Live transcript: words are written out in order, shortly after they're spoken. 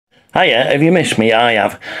Hiya, have you missed me? I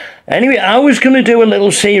have. Anyway, I was going to do a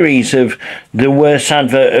little series of the worst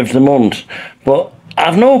advert of the month, but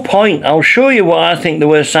I've no point. I'll show you what I think the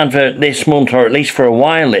worst advert this month, or at least for a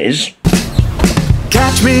while, is.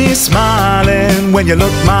 Catch me smiling when you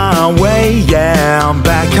look my way, yeah, I'm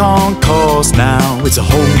back on course now, it's a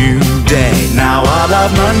whole new day. Now I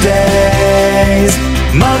love Mondays,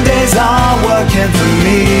 Mondays are working for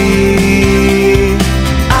me.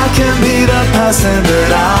 I can be the person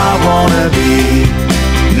that I wanna be,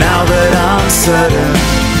 now that I'm certain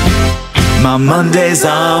my Mondays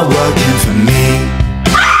are working for me.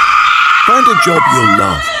 Find a job you'll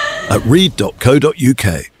love at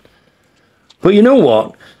reed.co.uk. But you know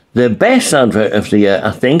what? The best advert of the year,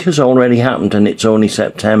 I think, has already happened, and it's only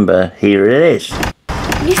September. Here it is.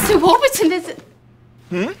 Mr. Warburton, is it?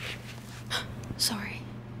 Sorry.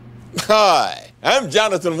 Hi, I'm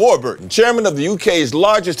Jonathan Warburton, chairman of the UK's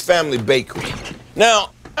largest family bakery.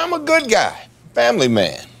 Now, I'm a good guy, family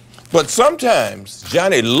man. But sometimes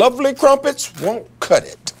Johnny Lovely Crumpets won't cut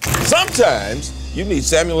it. Sometimes you need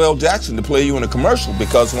Samuel L. Jackson to play you in a commercial,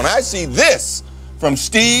 because when I see this from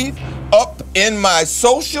Steve up in my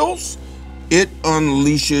socials, it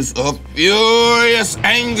unleashes a furious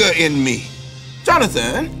anger in me.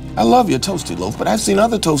 Jonathan, I love your Toasty Loaf, but I've seen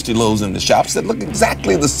other Toasty Loaves in the shops that look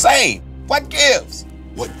exactly the same. What gives?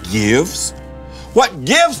 What gives? What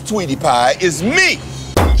gives, Tweety Pie, is me,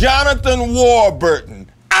 Jonathan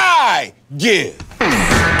Warburton. I give.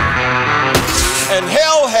 And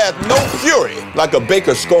hell hath no fury like a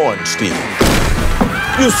baker scorned Steve.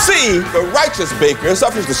 You see, the righteous baker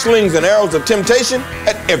suffers the slings and arrows of temptation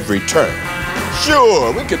at every turn.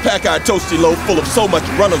 Sure, we could pack our Toasty Loaf full of so much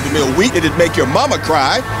run-of-the-mill wheat it'd make your mama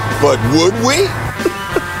cry, but would we?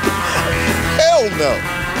 Hell no.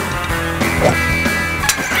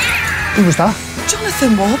 Who was that?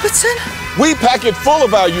 Jonathan Warburton? We pack it full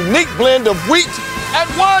of our unique blend of wheat and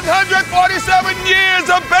 147 years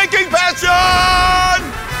of baking passion!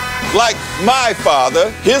 Like my father,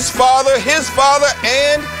 his father,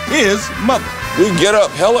 and his mother. We get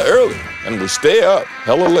up hella early, and we stay up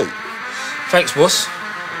hella late. Thanks, boss.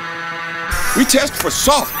 We test for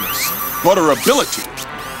softness, butterability,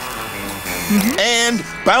 and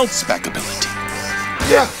bounce back ability.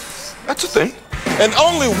 Yeah, that's a thing. And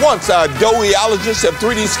only once our doughieologists have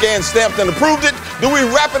 3D scanned, stamped, and approved it, do we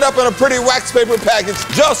wrap it up in a pretty wax paper package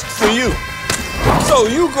just for you. So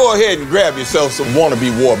you go ahead and grab yourself some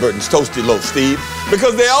wannabe Warburton's Toasty Loaf, Steve,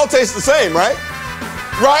 because they all taste the same, right?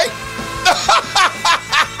 Right?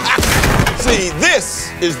 See,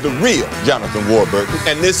 this is the real Jonathan Warburton,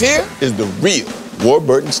 and this here is the real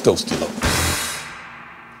Warburton's Toasty Loaf.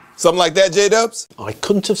 Something like that, J-Dubs? I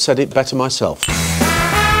couldn't have said it better myself.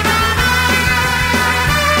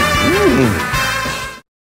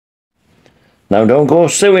 Now, don't go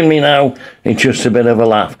suing me now. It's just a bit of a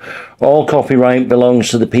laugh. All copyright belongs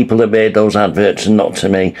to the people that made those adverts and not to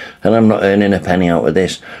me. And I'm not earning a penny out of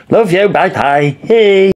this. Love you. Bye-bye. Hey.